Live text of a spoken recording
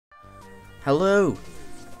Hello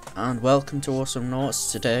and welcome to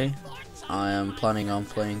Awesomenauts. Today I am planning on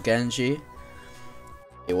playing Genji.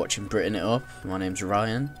 You're watching BrittingItUp. My name's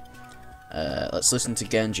Ryan. Let's listen to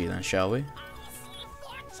Genji then, shall we?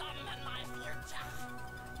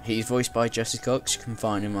 He's voiced by Jesse Cox. You can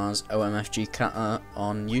find him as OMFG Cat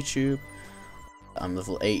on YouTube. I'm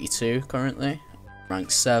level 82 currently, rank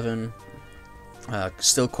 7.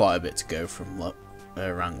 Still quite a bit to go from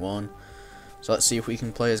rank 1. So let's see if we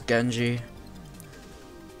can play as Genji.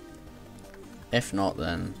 If not,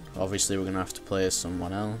 then obviously we're going to have to play as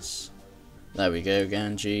someone else. There we go,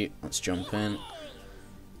 Genji. Let's jump in.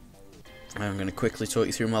 I'm going to quickly talk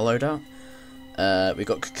you through my loadout. We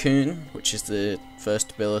got Cocoon, which is the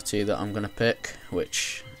first ability that I'm going to pick,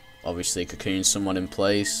 which obviously cocoons someone in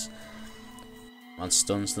place and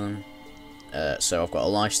stuns them. So I've got a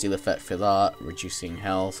lifesteal effect for that, reducing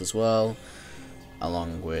health as well,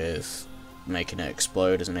 along with making it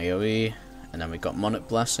explode as an AoE. And then we got Monarch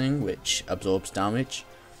Blessing, which absorbs damage.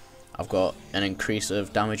 I've got an increase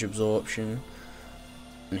of damage absorption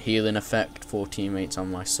and healing effect for teammates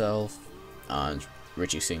and myself, and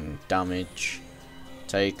reducing damage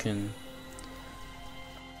taken.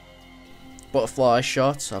 Butterfly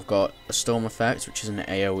Shot, I've got a storm effect, which is an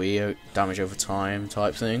AoE, damage over time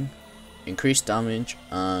type thing. Increased damage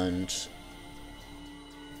and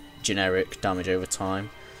generic damage over time.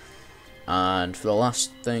 And for the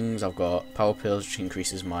last things, I've got Power Pills, which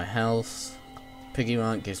increases my health. Piggy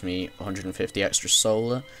Bank gives me 150 extra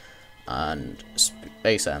solar. And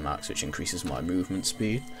Space Air Max, which increases my movement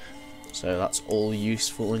speed. So that's all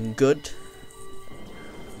useful and good.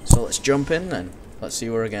 So let's jump in then. Let's see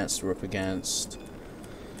what we're against. We're up against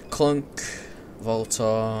Clunk,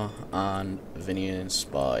 Voltar, and Vinian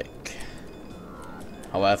Spike.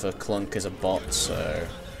 However, Clunk is a bot, so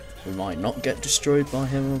we might not get destroyed by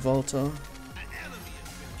him and Voltar.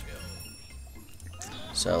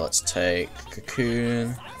 So let's take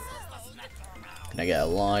Cocoon. Can I get a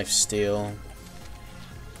lifesteal?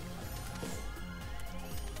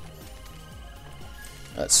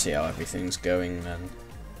 Let's see how everything's going then.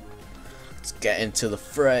 Let's get into the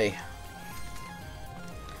fray.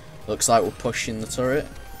 Looks like we're pushing the turret.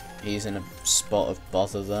 He's in a spot of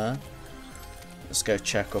bother there. Let's go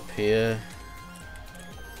check up here.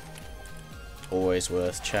 Always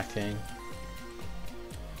worth checking.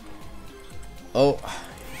 Oh,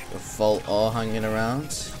 the Volt are hanging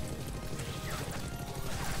around.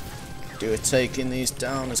 We're taking these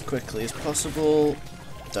down as quickly as possible.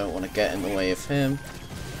 Don't want to get in the way of him.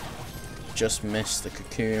 Just missed the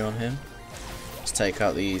cocoon on him. Let's take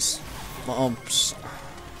out these mobs.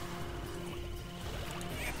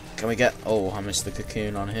 Can we get... Oh, I missed the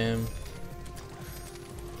cocoon on him.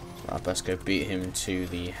 So I best go beat him to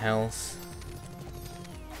the health.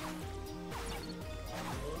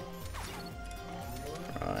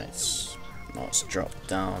 Right, let's drop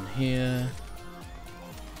down here.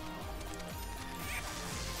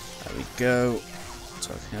 There we go.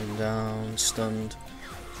 Took him down, stunned.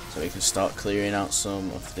 So we can start clearing out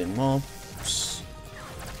some of the mobs.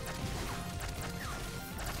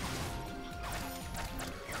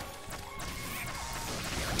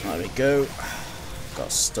 There we go. Got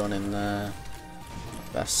a stun in there.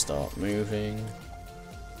 Best start moving.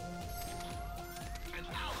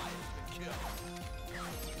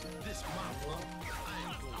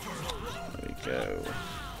 There we go.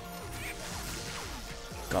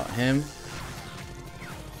 Got him.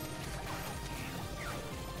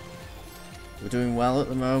 We're doing well at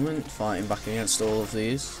the moment, fighting back against all of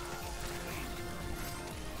these.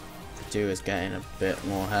 Could do with getting a bit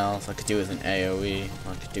more health. I could do with an AoE.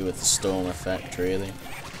 I could do with the storm effect, really.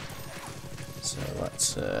 So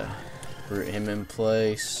let's root him in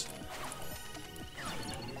place.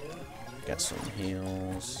 Get some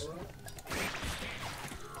heals.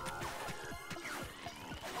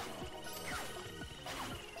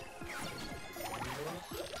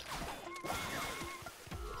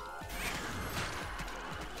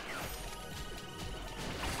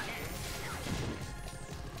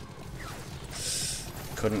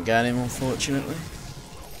 Couldn't get him, unfortunately.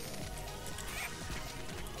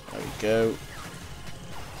 There we go.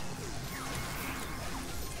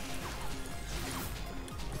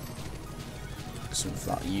 Some of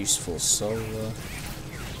that useful solar.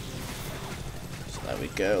 So there we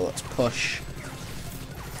go, let's push.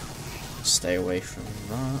 Stay away from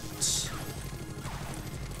that.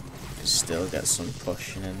 Still get some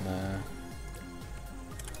pushing in there.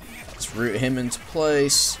 Let's root him into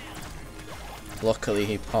place. Luckily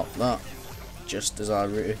he popped that just as I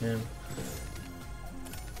rooted him.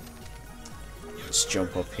 Let's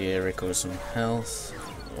jump up here, recover some health.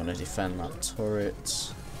 I want to defend that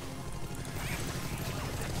turret.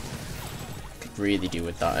 really do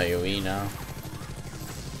with that AoE now.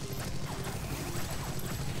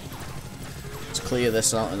 Let's clear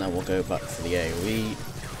this out and then we'll go back for the AoE.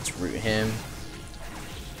 Let's root him.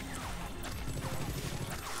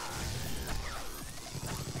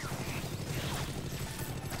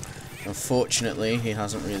 Unfortunately, he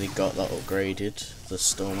hasn't really got that upgraded, the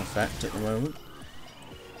storm effect at the moment.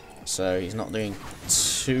 So he's not doing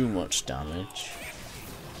too much damage.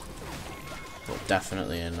 But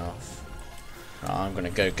definitely enough. Right, I'm going to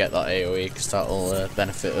go get that AoE because that'll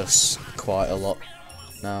benefit us quite a lot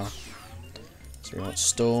now. So we want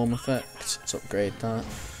storm effect. Let's upgrade that.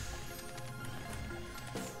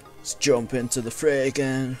 Let's jump into the fray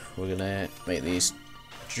again. We're going to make these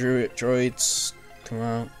droids come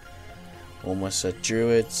out. Almost said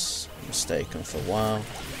druids, mistaken for WoW.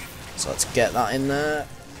 So let's get that in there.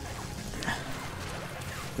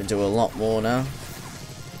 We can do a lot more now.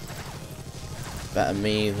 Better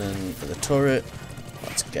me than the turret.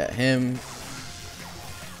 Let's get him.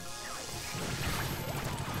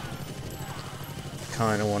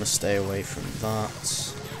 Kinda want to stay away from that.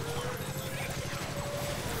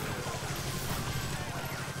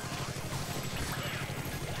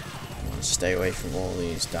 Stay away from all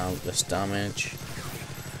these this damage.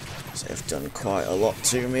 So they've done quite a lot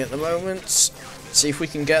to me at the moment. See if we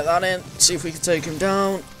can get that in. See if we can take him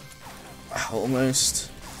down. Almost.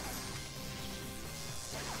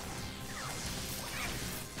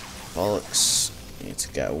 Bollocks. Need to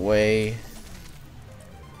get away.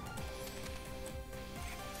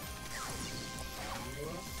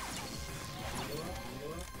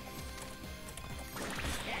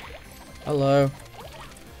 Hello.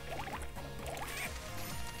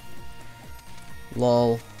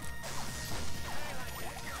 Lol.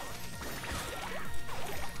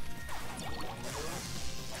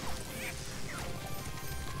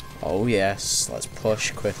 Oh yes, let's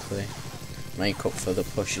push quickly. Make up for the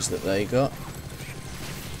pushes that they got.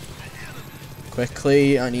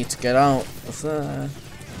 Quickly, I need to get out of there.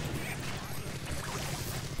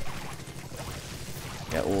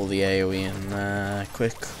 Get all the AoE in there,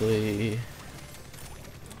 quickly.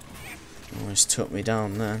 Almost took me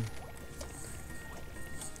down then.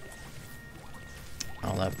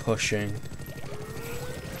 Oh, they're pushing.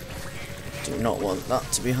 Do not want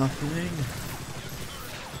that to be happening.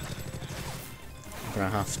 I'm gonna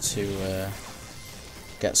have to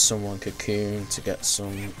get someone cocoon to get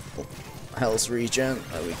some health regen.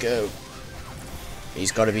 There we go.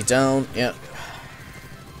 He's got to be down. Yep.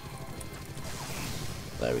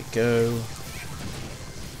 There we go.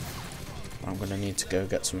 I'm gonna need to go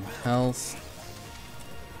get some health.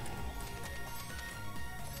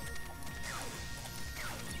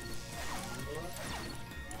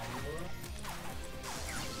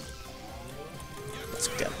 Let's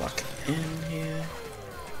get back in here.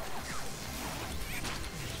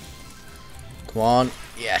 Come on.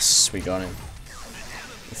 Yes, we got him.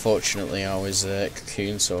 Unfortunately, I was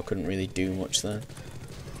cocooned, so I couldn't really do much there.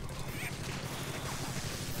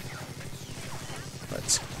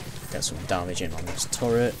 Let's get some damage in on this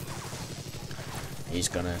turret. He's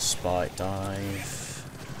gonna spike dive.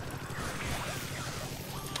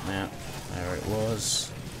 Yeah, there it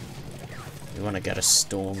was. We want to get a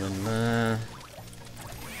storm in there.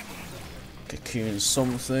 Cocoon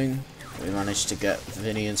something. We managed to get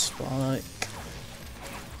Vinny and Spike.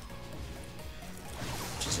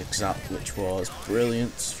 Which was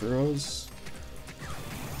brilliant for us.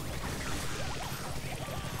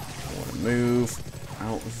 I want to move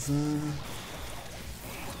out of there.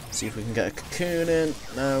 See if we can get a cocoon in.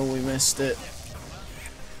 No, we missed it.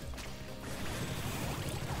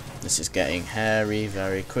 This is getting hairy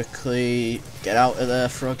very quickly. Get out of there,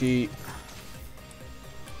 Froggy.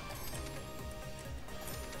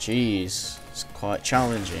 Jeez, it's quite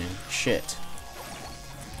challenging. Shit.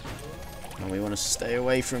 And we want to stay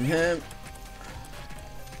away from him.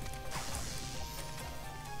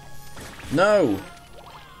 No!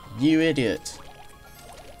 You idiot.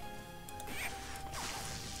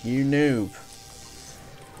 You noob.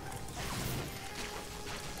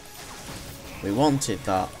 We wanted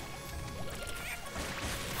that.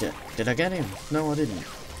 Did I get him? No, I didn't.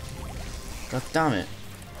 God damn it.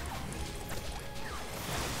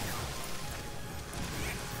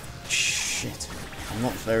 Shit. I'm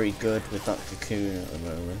not very good with that cocoon at the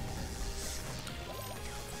moment.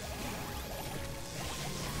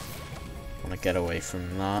 I want to get away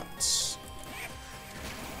from that.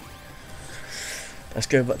 Let's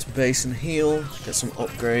go back to base and heal. Get some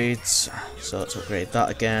upgrades. So let's upgrade that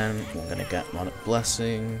again. I'm going to get Monarch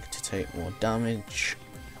Blessing to take more damage.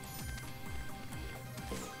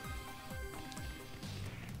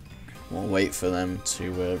 We'll wait for them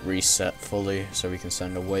to reset fully so we can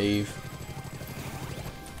send a wave.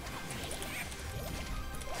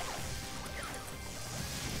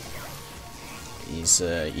 He's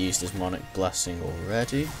used his Monic Blessing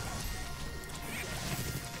already,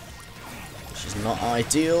 which is not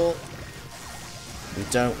ideal. We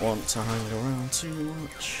don't want to hang around too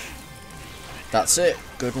much. That's it,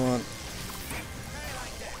 good one.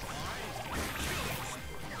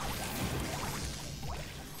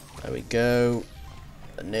 There we go.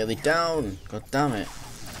 They're nearly down. God damn it.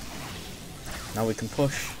 Now we can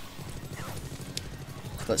push.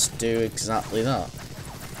 Let's do exactly that.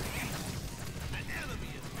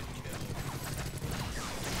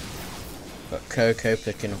 Got Coco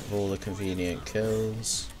picking up all the convenient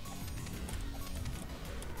kills.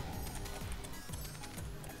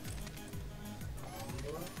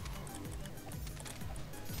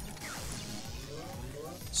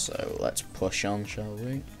 So let's push on, shall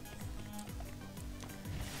we?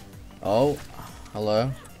 Oh,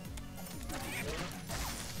 hello.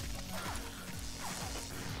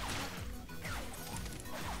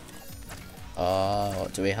 Oh,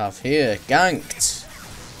 what do we have here? Ganked!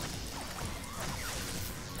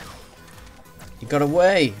 He got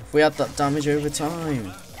away! We had that damage over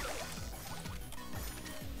time.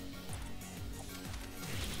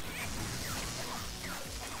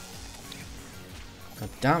 God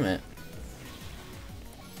damn it.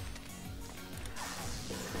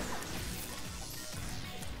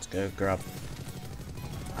 Let's go grab.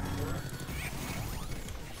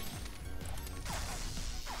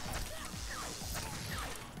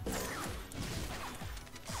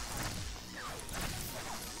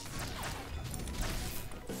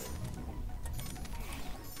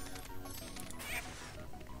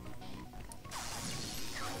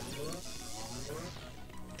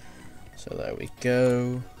 So there we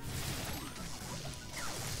go.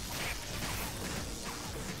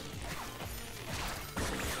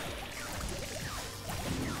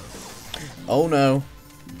 Oh no.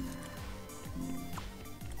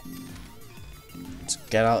 Let's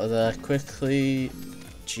get out of there quickly.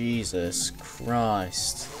 Jesus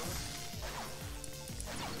Christ.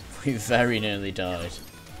 We very nearly died.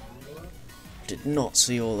 Did not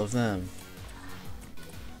see all of them.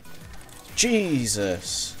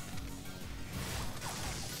 Jesus.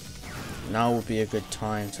 Now would be a good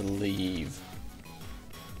time to leave.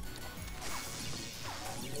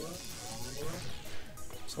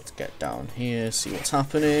 So let's get down here, see what's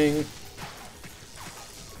happening.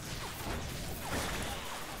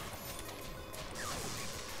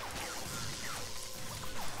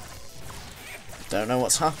 Don't know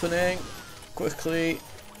what's happening. Quickly.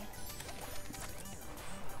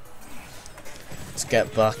 Let's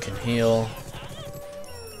get back and heal.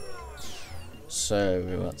 So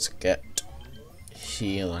let's get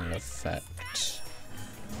healing effect.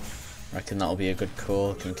 I reckon that'll be a good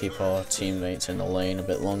call. Can keep our teammates in the lane a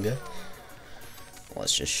bit longer.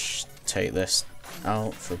 Let's just take this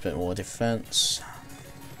out for a bit more defense.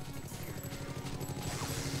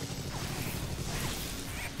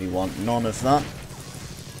 We want none of that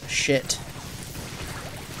shit.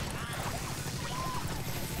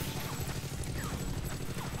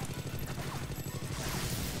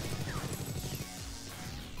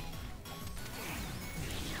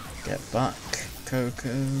 Get back, Coco.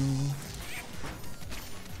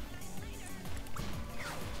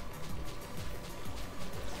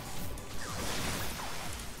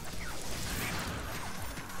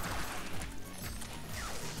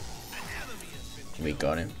 We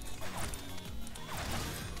got him.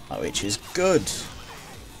 Which is good.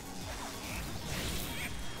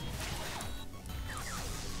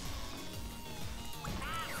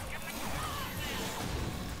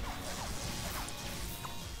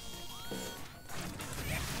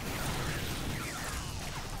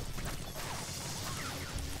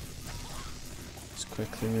 Let's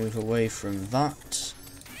quickly move away from that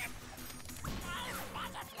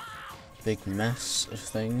big mess of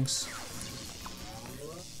things.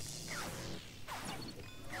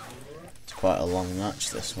 Quite a long match,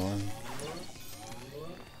 this one.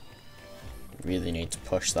 Really need to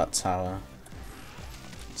push that tower.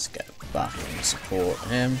 Let's get back and support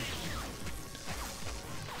him.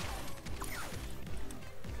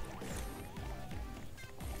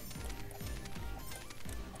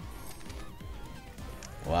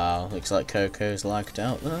 Wow, looks like Coco's lagged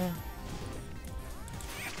out there.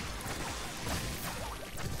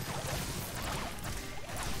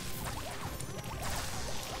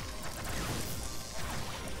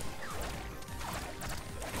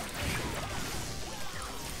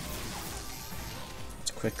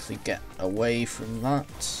 Quickly get away from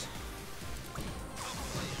that.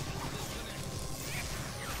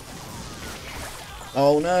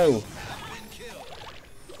 Oh no!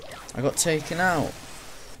 I got taken out.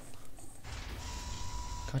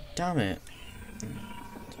 God damn it.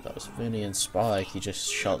 That was Vinny and Spike. He just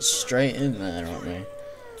shot straight in there at me.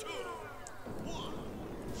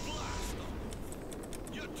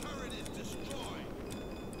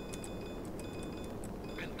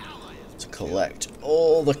 To collect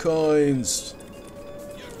all the coins.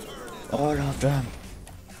 All of them.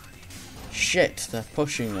 Shit, they're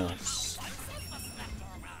pushing us.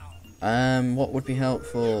 What would be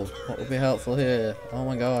helpful? What would be helpful here? Oh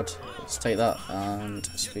my god. Let's take that and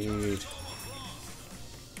speed.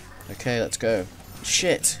 Okay, let's go.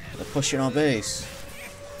 Shit, they're pushing our base.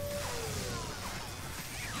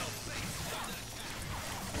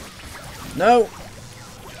 No!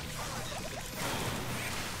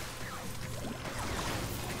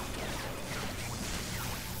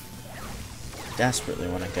 Desperately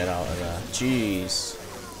want to get out of there. Jeez.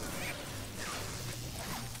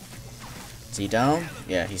 Is he down?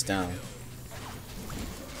 Yeah, he's down.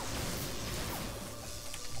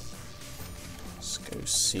 Let's go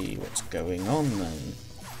see what's going on then.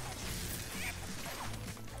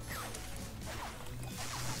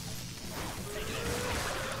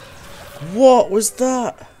 What was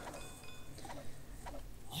that?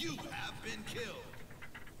 You have been killed.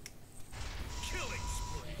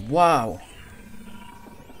 Wow.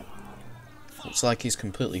 Looks like he's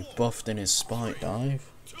completely buffed in his spike dive.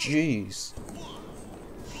 Jeez.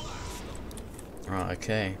 Right,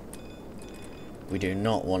 okay. We do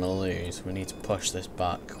not want to lose. We need to push this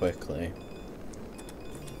back quickly.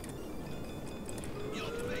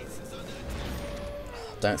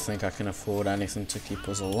 Don't think I can afford anything to keep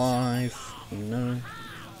us alive. No.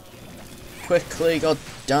 Quickly, god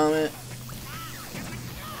damn it.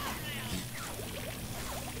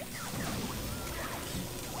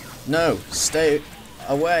 No, stay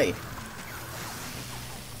away.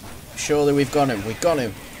 Surely we've got him. We got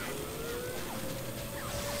him.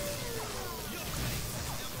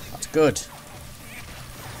 That's good.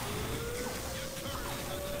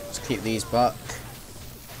 Let's keep these back.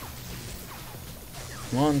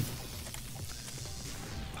 Come on.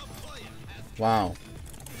 Wow.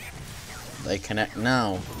 They connect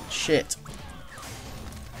now. Shit.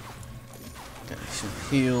 Get some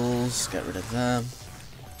heals. Get rid of them.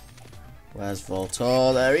 Where's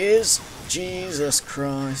Voltor? There he is. Jesus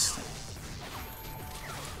Christ.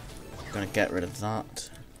 I'm gonna get rid of that.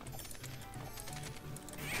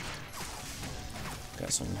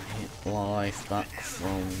 Get some life back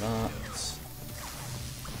from that.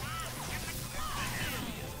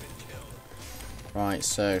 Right,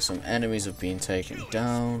 so some enemies have been taken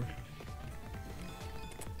down.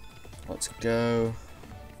 Let's go.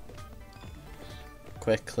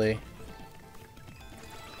 Quickly.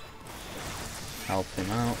 Help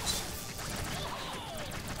him out.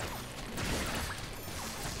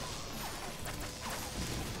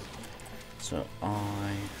 So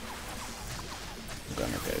I'm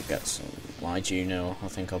gonna go get some light Juno. I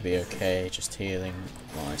think I'll be okay just healing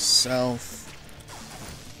myself.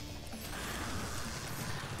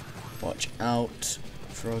 Watch out,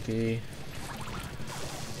 Froggy.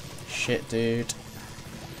 Shit, dude.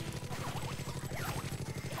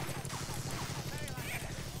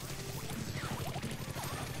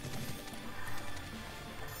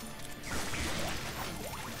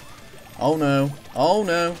 Oh no. Oh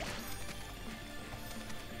no.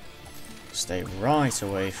 Stay right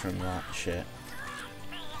away from that shit.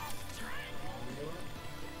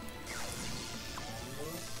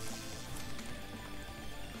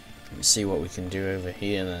 Let me see what we can do over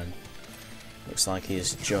here then. Looks like he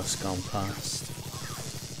has just gone past.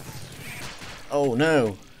 Oh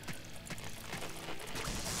no!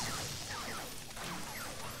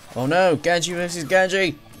 Oh no! Genji versus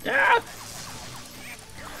Genji! Ah!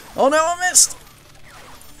 Oh no, I missed!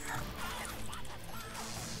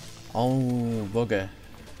 Oh, bugger.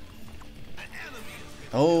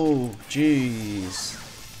 Oh, jeez.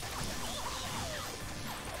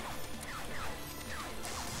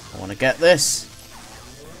 I want to get this.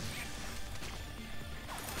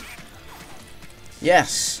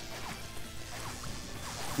 Yes.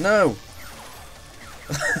 No.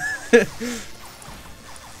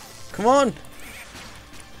 Come on.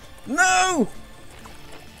 No.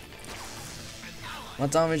 My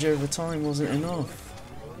damage over time wasn't enough.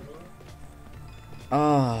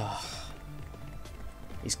 Ah.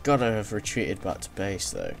 He's gotta have retreated back to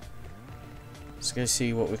base though. Let's go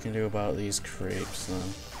see what we can do about these creeps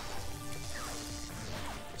then.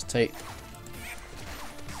 Let's take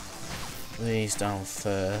these down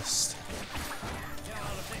first.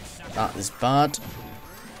 That is bad.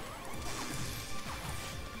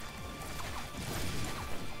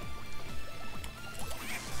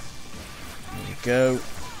 go.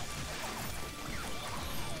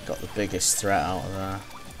 Got the biggest threat out of there.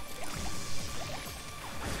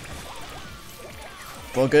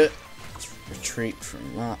 Bugger. Let's retreat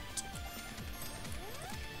from that.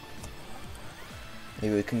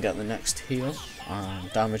 Maybe we can get the next heal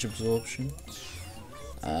and damage absorption.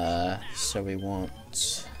 So we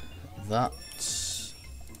want that.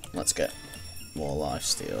 Let's get more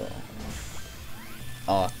lifesteal.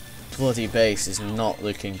 Our bloody base is not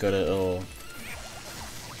looking good at all.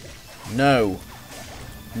 No!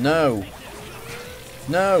 No!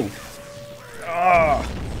 No! Ah!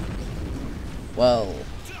 Well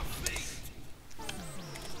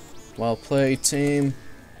played, team.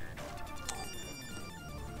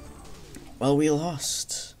 Well, we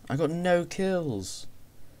lost. I got no kills.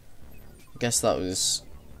 I guess that was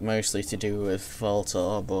mostly to do with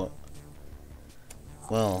Voltar, but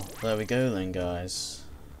well, there we go then, guys.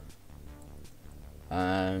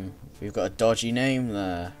 We've got a dodgy name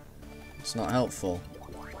there. It's not helpful.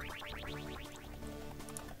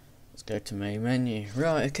 Let's go to main menu.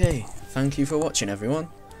 Right, okay. Thank you for watching, everyone.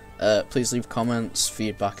 Please leave comments.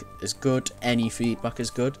 Feedback is good. Any feedback is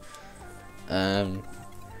good.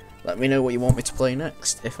 Let me know what you want me to play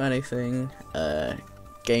next, if anything.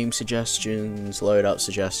 Game suggestions, loadout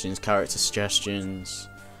suggestions, character suggestions.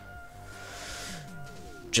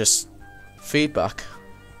 Just feedback.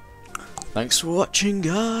 Thanks for watching,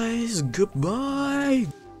 guys. Goodbye.